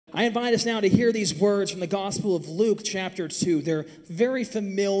I invite us now to hear these words from the Gospel of Luke chapter 2. They're very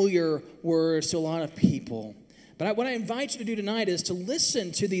familiar words to a lot of people. But what I invite you to do tonight is to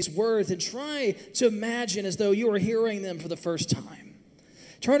listen to these words and try to imagine as though you are hearing them for the first time.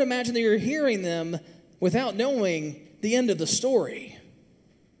 Try to imagine that you're hearing them without knowing the end of the story.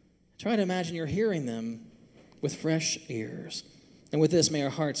 Try to imagine you're hearing them with fresh ears. And with this, may our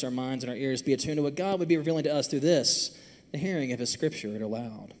hearts, our minds, and our ears be attuned to what God would be revealing to us through this, the hearing of His Scripture read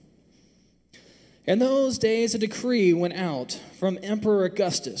aloud. In those days, a decree went out from Emperor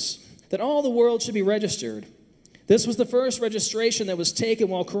Augustus that all the world should be registered. This was the first registration that was taken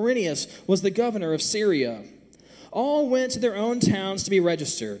while Quirinius was the governor of Syria. All went to their own towns to be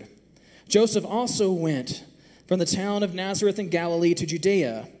registered. Joseph also went from the town of Nazareth in Galilee to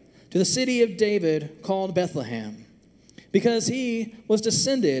Judea, to the city of David called Bethlehem, because he was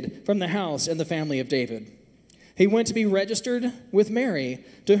descended from the house and the family of David. He went to be registered with Mary,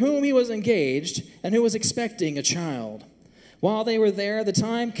 to whom he was engaged and who was expecting a child. While they were there, the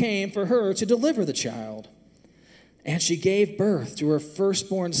time came for her to deliver the child. And she gave birth to her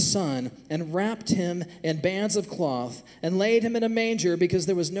firstborn son and wrapped him in bands of cloth and laid him in a manger because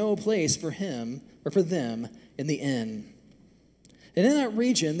there was no place for him or for them in the inn. And in that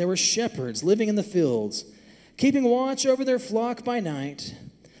region there were shepherds living in the fields, keeping watch over their flock by night.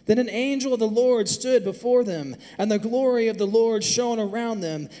 Then an angel of the Lord stood before them, and the glory of the Lord shone around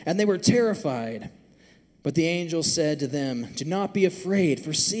them, and they were terrified. But the angel said to them, "Do not be afraid,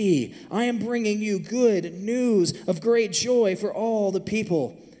 for see, I am bringing you good news of great joy for all the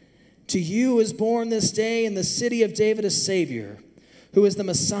people. To you is born this day in the city of David a Savior, who is the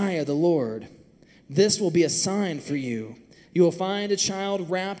Messiah, the Lord. This will be a sign for you. You will find a child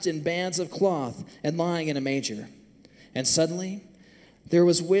wrapped in bands of cloth and lying in a manger." And suddenly there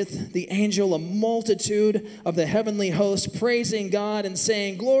was with the angel a multitude of the heavenly host, praising God and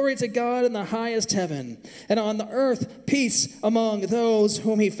saying, "Glory to God in the highest heaven, and on the earth peace among those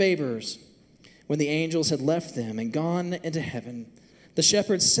whom He favors." When the angels had left them and gone into heaven, the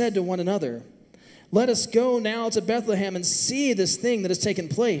shepherds said to one another, "Let us go now to Bethlehem and see this thing that has taken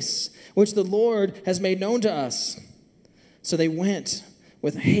place, which the Lord has made known to us." So they went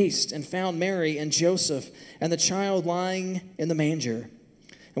with haste and found Mary and Joseph and the child lying in the manger.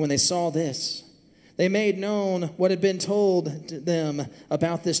 And when they saw this, they made known what had been told them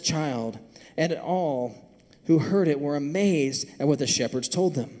about this child. And all who heard it were amazed at what the shepherds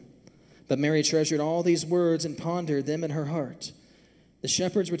told them. But Mary treasured all these words and pondered them in her heart. The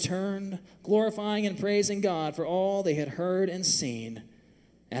shepherds returned, glorifying and praising God for all they had heard and seen,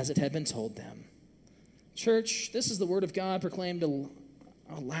 as it had been told them. Church, this is the word of God proclaimed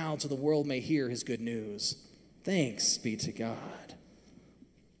aloud so the world may hear His good news. Thanks be to God.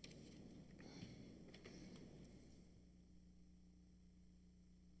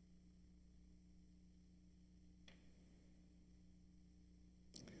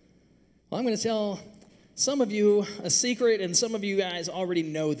 Well, I'm going to tell some of you a secret, and some of you guys already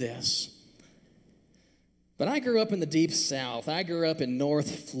know this. But I grew up in the deep south. I grew up in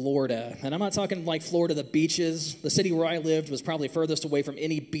North Florida. And I'm not talking like Florida, the beaches. The city where I lived was probably furthest away from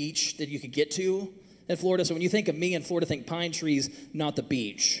any beach that you could get to in Florida. So when you think of me in Florida, think pine trees, not the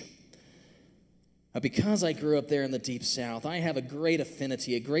beach. But because I grew up there in the deep south, I have a great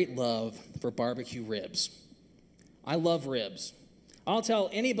affinity, a great love for barbecue ribs. I love ribs. I'll tell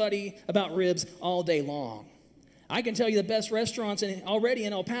anybody about ribs all day long. I can tell you the best restaurants already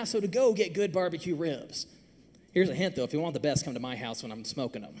in El Paso to go get good barbecue ribs. Here's a hint, though. If you want the best, come to my house when I'm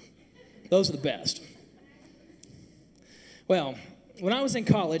smoking them. Those are the best. Well, when I was in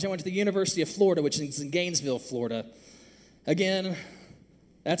college, I went to the University of Florida, which is in Gainesville, Florida. Again,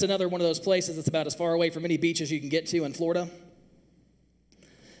 that's another one of those places that's about as far away from any beaches you can get to in Florida.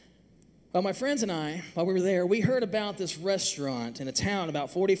 Well, my friends and I, while we were there, we heard about this restaurant in a town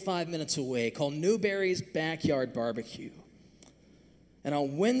about 45 minutes away called Newberry's Backyard Barbecue. And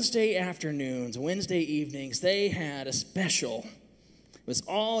on Wednesday afternoons, Wednesday evenings, they had a special. It was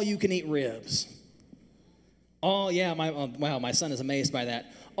all-you-can-eat ribs. My son is amazed by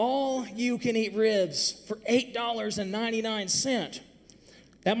that. All-you-can-eat ribs for $8.99.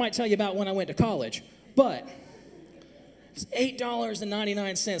 That might tell you about when I went to college, but it's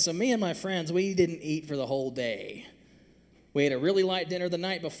 $8.99. So me and my friends, we didn't eat for the whole day. We had a really light dinner the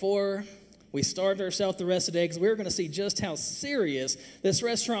night before. We starved ourselves the rest of the day because we were going to see just how serious this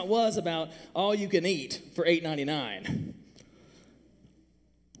restaurant was about all you can eat for $8.99.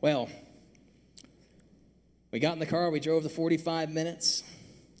 Well, we got in the car. We drove the 45 minutes.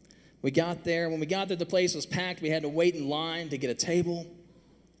 We got there. When we got there, the place was packed. We had to wait in line to get a table.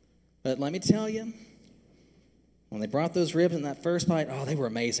 But let me tell you, When they brought those ribs in that first bite, oh, they were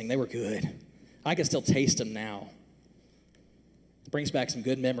amazing. They were good. I can still taste them now. It brings back some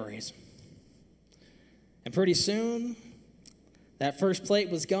good memories. And pretty soon, that first plate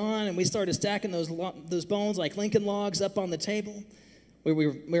was gone, and we started stacking those bones like Lincoln logs up on the table. We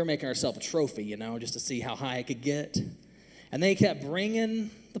were making ourselves a trophy, just to see how high it could get. And they kept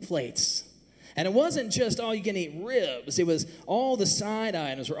bringing the plates. And it wasn't just all-you-can-eat ribs. It was all the side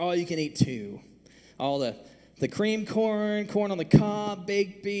items were all-you-can-eat, too. All the cream corn, corn on the cob,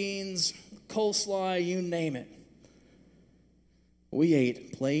 baked beans, coleslaw, you name it. We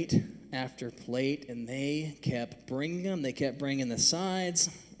ate plate after plate, and they kept bringing them. They kept bringing the sides.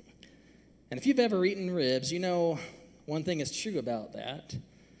 And if you've ever eaten ribs, you know one thing is true about that.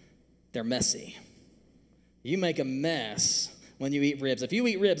 They're messy. You make a mess when you eat ribs. If you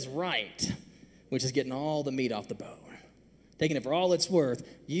eat ribs right, which is getting all the meat off the bone, taking it for all it's worth,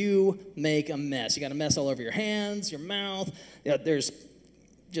 you make a mess. You got a mess all over your hands, your mouth. There's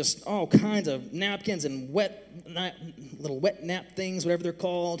just all kinds of napkins and little wet nap things, whatever they're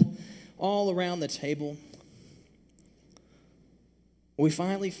called, all around the table. We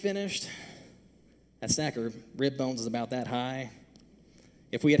finally finished. That stack of rib bones is about that high.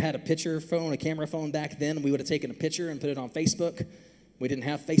 If we had had a camera phone back then, we would have taken a picture and put it on Facebook. We didn't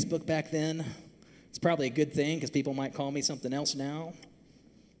have Facebook back then. It's probably a good thing because people might call me something else now.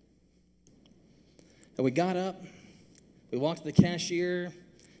 And we got up, we walked to the cashier,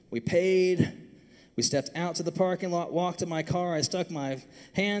 we paid, we stepped out to the parking lot, walked to my car. I stuck my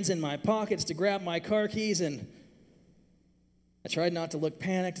hands in my pockets to grab my car keys, and I tried not to look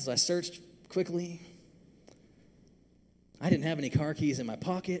panicked as I searched quickly. I didn't have any car keys in my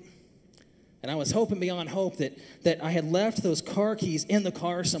pocket. And I was hoping beyond hope that I had left those car keys in the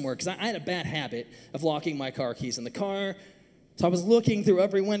car somewhere, because I had a bad habit of locking my car keys in the car. So I was looking through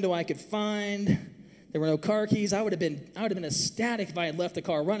every window I could find. There were no car keys. I would have been ecstatic if I had left the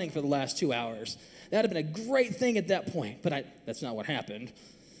car running for the last 2 hours. That would have been a great thing at that point, but that's not what happened.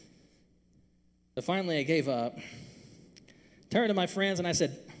 So finally I gave up, turned to my friends, and I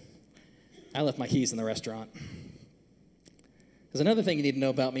said, I left my keys in the restaurant. Because another thing you need to know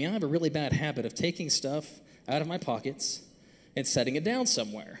about me, I have a really bad habit of taking stuff out of my pockets and setting it down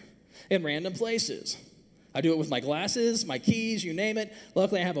somewhere in random places. I do it with my glasses, my keys, you name it.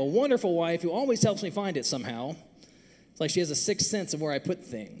 Luckily, I have a wonderful wife who always helps me find it somehow. It's like she has a sixth sense of where I put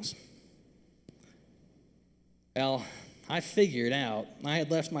things. Well, I figured out I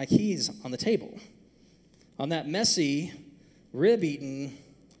had left my keys on the table on that messy, rib-eaten,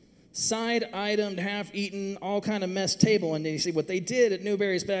 side-itemed, half-eaten, all kind of mess table. And you see what they did at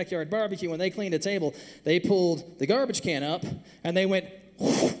Newberry's Backyard Barbecue when they cleaned the table, they pulled the garbage can up, and they went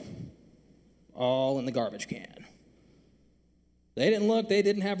all in the garbage can. They didn't look. They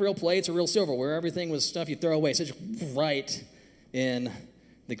didn't have real plates or real silverware. Everything was stuff you throw away. So just right in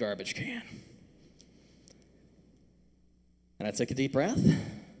the garbage can. And I took a deep breath.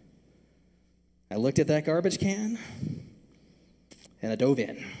 I looked at that garbage can, and I dove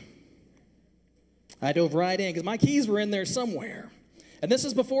in. I dove right in because my keys were in there somewhere. And this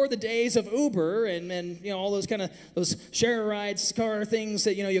is before the days of Uber and all those kind of those share rides, car things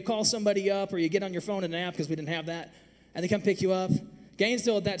that you call somebody up or you get on your phone and an app, because we didn't have that, and they come pick you up.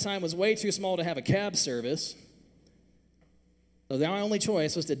 Gainesville at that time was way too small to have a cab service. So the only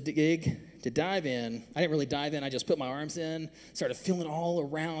choice was to dive in. I didn't really dive in. I just put my arms in, started feeling all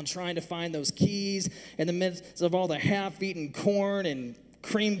around, trying to find those keys in the midst of all the half-eaten corn and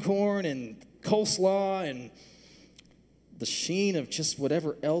cream corn and coleslaw and the sheen of just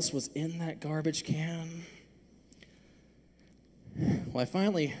whatever else was in that garbage can. Well, I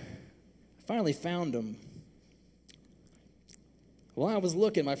finally found them. While I was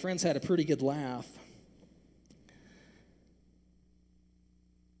looking, my friends had a pretty good laugh.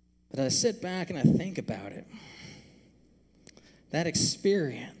 But I sit back and I think about it. That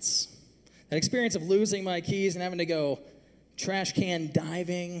experience of losing my keys and having to go trash can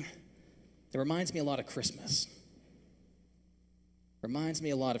diving, it reminds me a lot of Christmas. Reminds me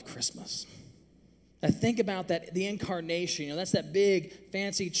a lot of Christmas. I think about that, the incarnation. That's that big,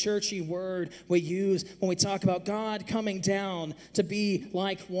 fancy, churchy word we use when we talk about God coming down to be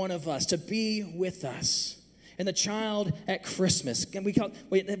like one of us, to be with us. And the child at Christmas, and we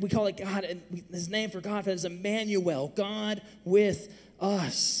call it God, and his name for God is Emmanuel, God with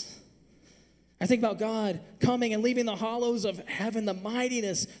us. I think about God coming and leaving the hollows of heaven, the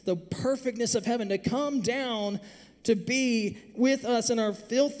mightiness, the perfectness of heaven, to come down to be with us in our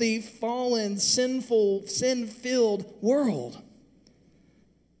filthy, fallen, sinful, sin-filled world.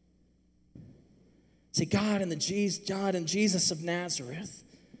 See, God and Jesus of Nazareth,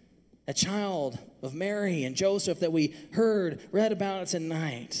 a child of Mary and Joseph that we read about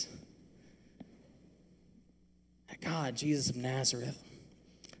tonight. That God, Jesus of Nazareth,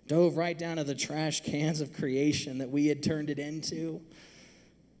 dove right down to the trash cans of creation that we had turned it into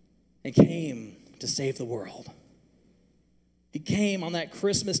and came to save the world. He came on that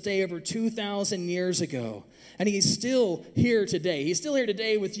Christmas day over 2,000 years ago, and he's still here today. He's still here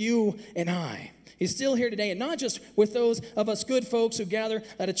today with you and I. He's still here today, and not just with those of us good folks who gather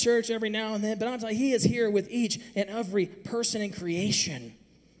at a church every now and then, but I'm telling you, he is here with each and every person in creation.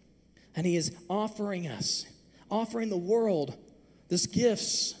 And he is offering the world these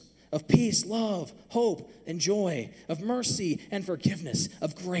gifts of peace, love, hope, and joy, of mercy and forgiveness,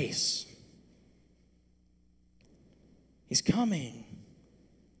 of grace. He's coming.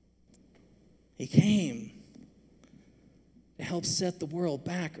 He came to help set the world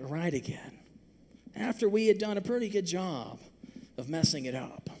back right again after we had done a pretty good job of messing it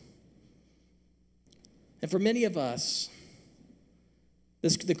up. And for many of us,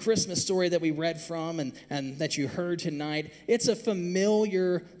 the Christmas story that we read from and that you heard tonight, it's a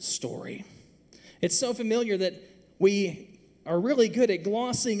familiar story. It's so familiar that we are really good at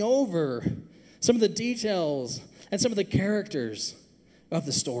glossing over some of the details and some of the characters of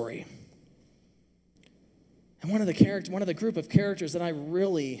the story. And one of the group of characters that I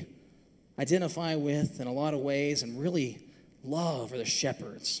really identify with in a lot of ways and really love are the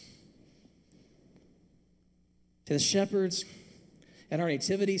shepherds. To the shepherds and our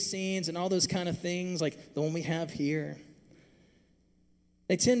nativity scenes and all those kind of things like the one we have here,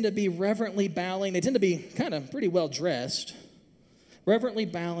 they tend to be reverently bowing. They tend to be kind of pretty well dressed, reverently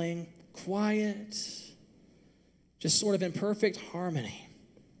bowing, quiet, just sort of in perfect harmony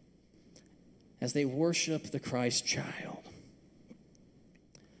as they worship the Christ child.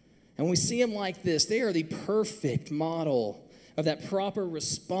 And when we see them like this, they are the perfect model of that proper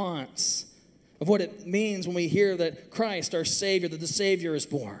response of what it means when we hear that Christ, our Savior, that the Savior is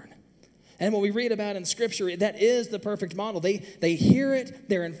born. And what we read about in Scripture, that is the perfect model. They hear it,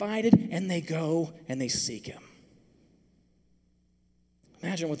 they're invited, and they go and they seek Him.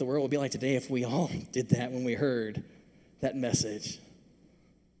 Imagine what the world would be like today if we all did that when we heard that message.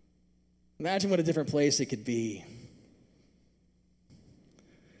 Imagine what a different place it could be.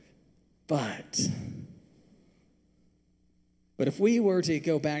 But if we were to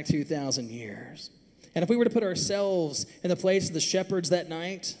go back 2,000 years, and if we were to put ourselves in the place of the shepherds that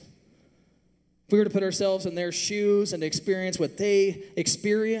night, if we were to put ourselves in their shoes and experience what they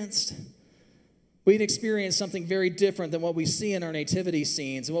experienced, we'd experience something very different than what we see in our nativity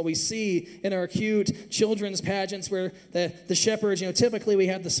scenes and what we see in our cute children's pageants where the shepherds, typically we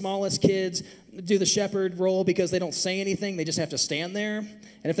have the smallest kids do the shepherd role because they don't say anything. They just have to stand there.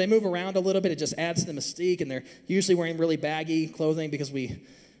 And if they move around a little bit, it just adds to the mystique. And they're usually wearing really baggy clothing because we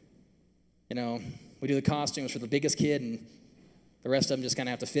do the costumes for the biggest kid and the rest of them just kind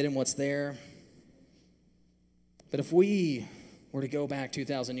of have to fit in what's there. But if we were to go back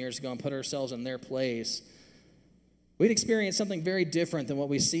 2,000 years ago and put ourselves in their place, we'd experience something very different than what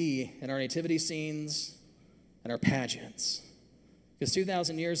we see in our nativity scenes and our pageants. Because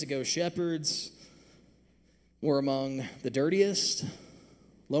 2,000 years ago, shepherds were among the dirtiest,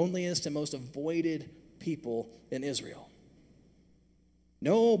 loneliest, and most avoided people in Israel.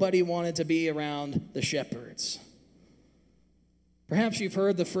 Nobody wanted to be around the shepherds. Perhaps you've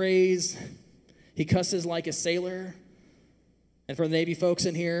heard the phrase, "He cusses like a sailor." And for the Navy folks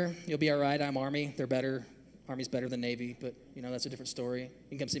in here, you'll be all right. I'm Army. They're better. Army's better than Navy, but, that's a different story. You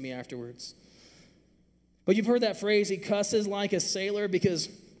can come see me afterwards. But you've heard that phrase, "He cusses like a sailor," because,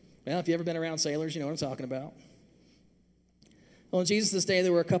 if you've ever been around sailors, you know what I'm talking about. Well, in Jesus' day,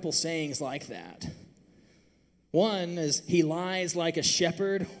 there were a couple sayings like that. One is, "He lies like a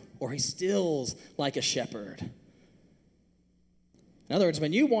shepherd," or "He steals like a shepherd." In other words,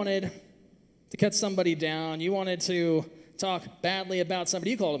 when you wanted to cut somebody down, you wanted to talk badly about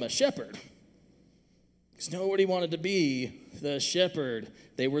somebody, you called him a shepherd. Because nobody wanted to be the shepherd.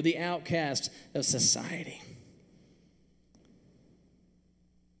 They were the outcast of society.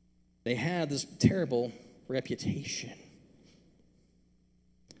 They had this terrible reputation.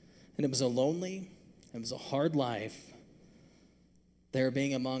 And it was a lonely, it was a hard life. They were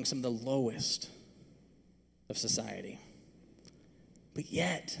being among some of the lowest of society. But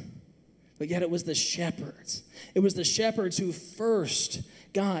yet it was the shepherds. It was the shepherds who first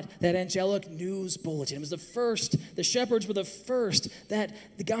got that angelic news bulletin. It was the shepherds were the first that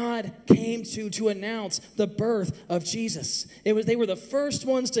God came to announce the birth of Jesus. They were the first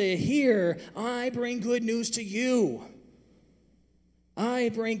ones to hear, "I bring good news to you."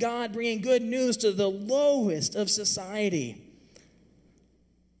 God bringing good news to the lowest of society.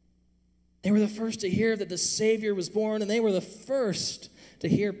 They were the first to hear that the Savior was born, and they were the first to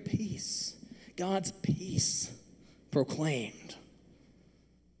hear peace, God's peace proclaimed.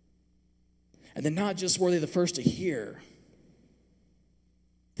 And then not just were they the first to hear,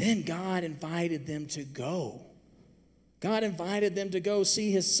 then God invited them to go. God invited them to go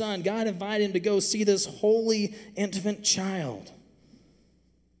see his son. God invited them to go see this holy infant child.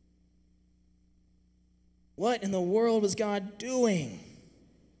 What in the world was God doing?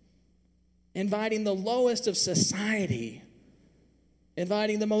 Inviting the lowest of society,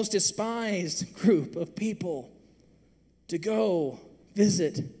 inviting the most despised group of people to go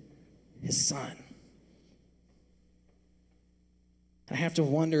visit his son. I have to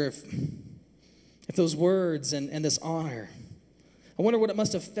wonder if those words and this honor, I wonder what it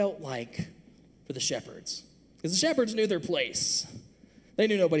must have felt like for the shepherds. Because the shepherds knew their place. They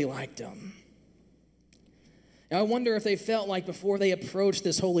knew nobody liked them. And I wonder if they felt like before they approached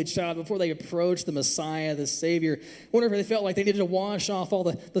this holy child, before they approached the Messiah, the Savior, I wonder if they felt like they needed to wash off all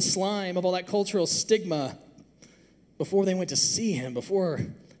the slime of all that cultural stigma before they went to see him, before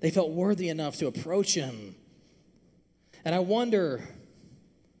they felt worthy enough to approach him. And I wonder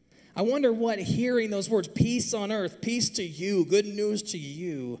what hearing those words, peace on earth, peace to you, good news to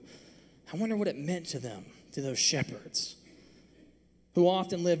you, I wonder what it meant to them, to those shepherds, who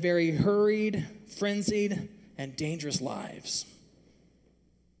often live very hurried, frenzied, and dangerous lives.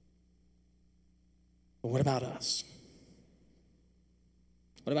 But what about us?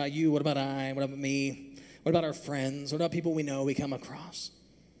 What about you? What about I? What about me? What about our friends? What about people we know we come across?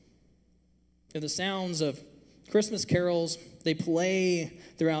 The sounds of Christmas carols, they play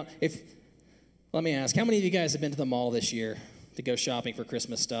throughout. Let me ask, how many of you guys have been to the mall this year to go shopping for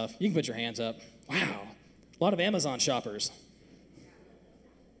Christmas stuff? You can put your hands up. Wow, a lot of Amazon shoppers.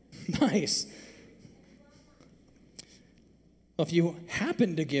 Nice. Well, if you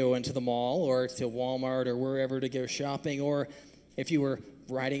happen to go into the mall or to Walmart or wherever to go shopping, or if you were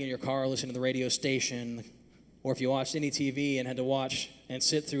riding in your car listening to the radio station, or if you watched any TV and had to watch and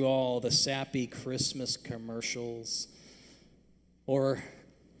sit through all the sappy Christmas commercials, or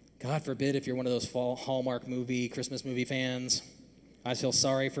God forbid if you're one of those Hallmark movie, Christmas movie fans, I feel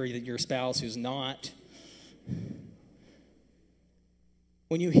sorry for your spouse who's not.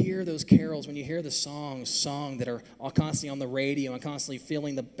 When you hear those carols, when you hear the songs that are all constantly on the radio and constantly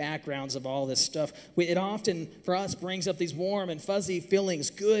filling the backgrounds of all this stuff, it often, for us, brings up these warm and fuzzy feelings,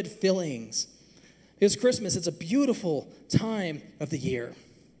 good feelings. Because Christmas, it's a beautiful time of the year.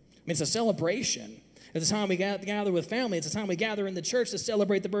 I mean, it's a celebration. It's a time we gather with family. It's a time we gather in the church to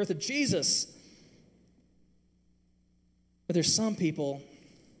celebrate the birth of Jesus. But there's some people,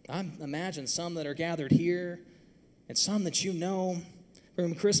 I imagine some that are gathered here, and some that you know, for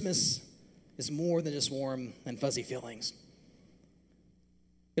whom Christmas is more than just warm and fuzzy feelings.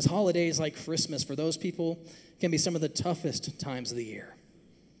 Because holidays like Christmas, for those people, can be some of the toughest times of the year.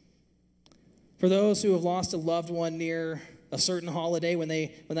 For those who have lost a loved one near a certain holiday, when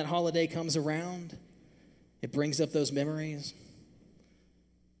that holiday comes around, it brings up those memories.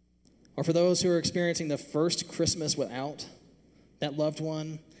 Or for those who are experiencing the first Christmas without that loved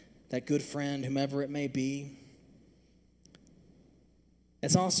one, that good friend, whomever it may be.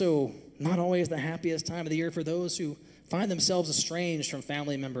 It's also not always the happiest time of the year for those who find themselves estranged from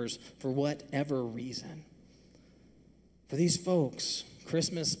family members for whatever reason. For these folks,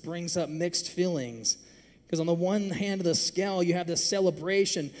 Christmas brings up mixed feelings, because on the one hand of the scale, you have this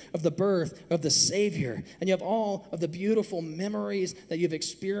celebration of the birth of the Savior, and you have all of the beautiful memories that you've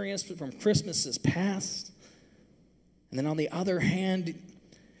experienced from Christmases past. And then on the other hand,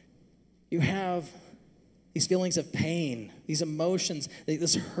 you have these feelings of pain, these emotions,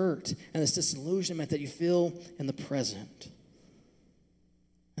 this hurt, and this disillusionment that you feel in the present.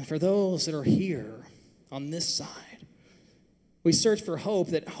 And for those that are here on this side, we search for hope,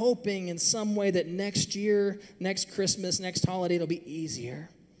 that hoping in some way that next year, next Christmas, next holiday, it'll be easier.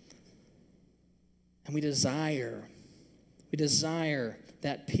 And we desire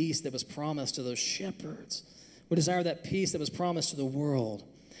that peace that was promised to those shepherds. We desire that peace that was promised to the world.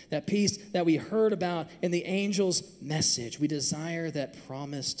 That peace that we heard about in the angel's message. We desire that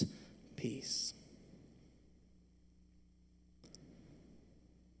promised peace.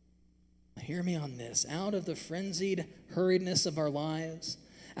 Hear me on this. Out of the frenzied hurriedness of our lives,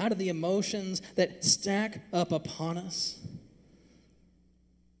 out of the emotions that stack up upon us,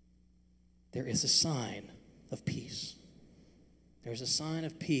 there is a sign of peace. There's a sign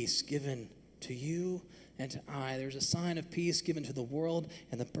of peace given to you and to I. There's a sign of peace given to the world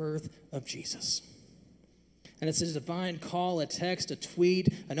in the birth of Jesus. And it's a divine call, a text, a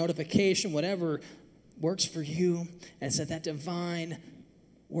tweet, a notification, whatever works for you. And it's that divine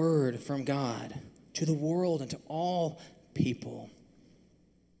word from God to the world and to all people.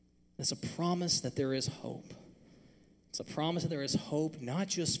 It's a promise that there is hope. It's a promise that there is hope not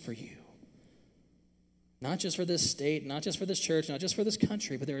just for you, not just for this state, not just for this church, not just for this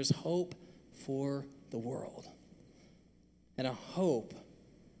country, but there is hope for the world. And a hope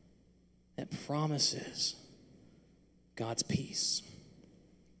that promises God's peace.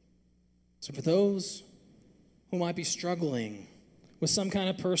 So for those who might be struggling with some kind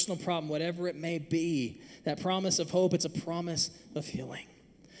of personal problem, whatever it may be, that promise of hope, it's a promise of healing.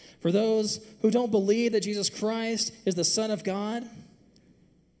 For those who don't believe that Jesus Christ is the Son of God,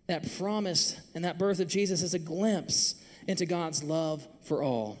 that promise and that birth of Jesus is a glimpse into God's love for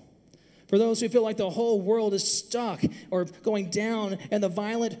all. For those who feel like the whole world is stuck or going down in the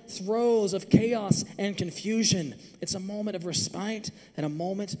violent throes of chaos and confusion, it's a moment of respite and a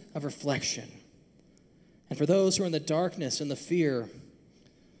moment of reflection. And for those who are in the darkness and the fear,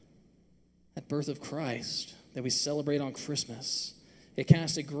 that birth of Christ that we celebrate on Christmas, it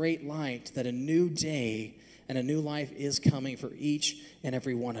casts a great light that a new day and a new life is coming for each and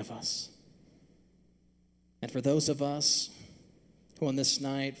every one of us. And for those of us who on this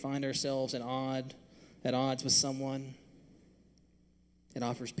night find ourselves at odds with someone, it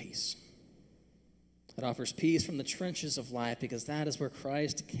offers peace. It offers peace from the trenches of life, because that is where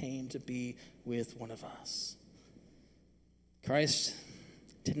Christ came to be with one of us. Christ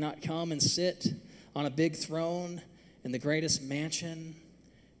did not come and sit on a big throne in the greatest mansion,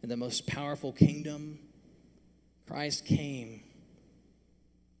 in the most powerful kingdom. Christ came,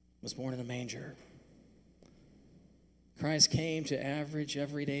 was born in a manger. Christ came to average,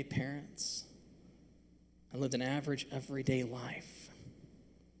 everyday parents and lived an average, everyday life.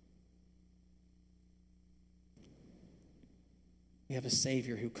 We have a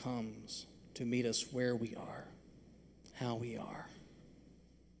Savior who comes to meet us where we are, how we are,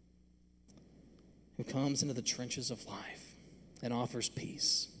 who comes into the trenches of life and offers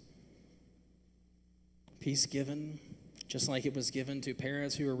peace. Peace given just like it was given to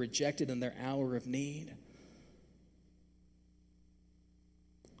parents who were rejected in their hour of need.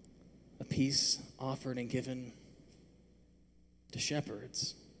 A peace offered and given to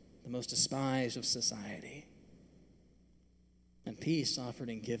shepherds, the most despised of society. And peace offered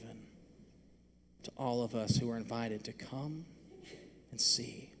and given to all of us who are invited to come and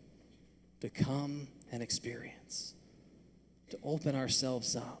see, to come and experience, to open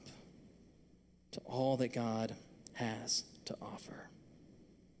ourselves up to all that God has to offer.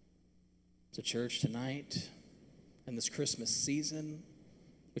 So church, tonight, in this Christmas season,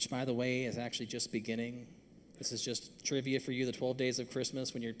 which, by the way, is actually just beginning. This is just trivia for you. The 12 days of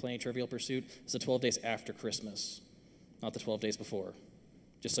Christmas, when you're playing Trivial Pursuit, is the 12 days after Christmas, not the 12 days before,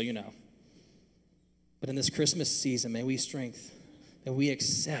 just so you know. But in this Christmas season, may we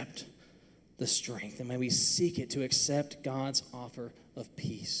accept the strength, and may we seek it to accept God's offer of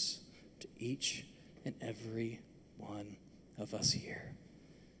peace to each and every one of us here.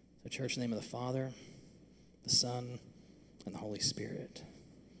 So, church, in the name of the Father, the Son, and the Holy Spirit.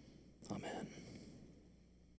 Amen.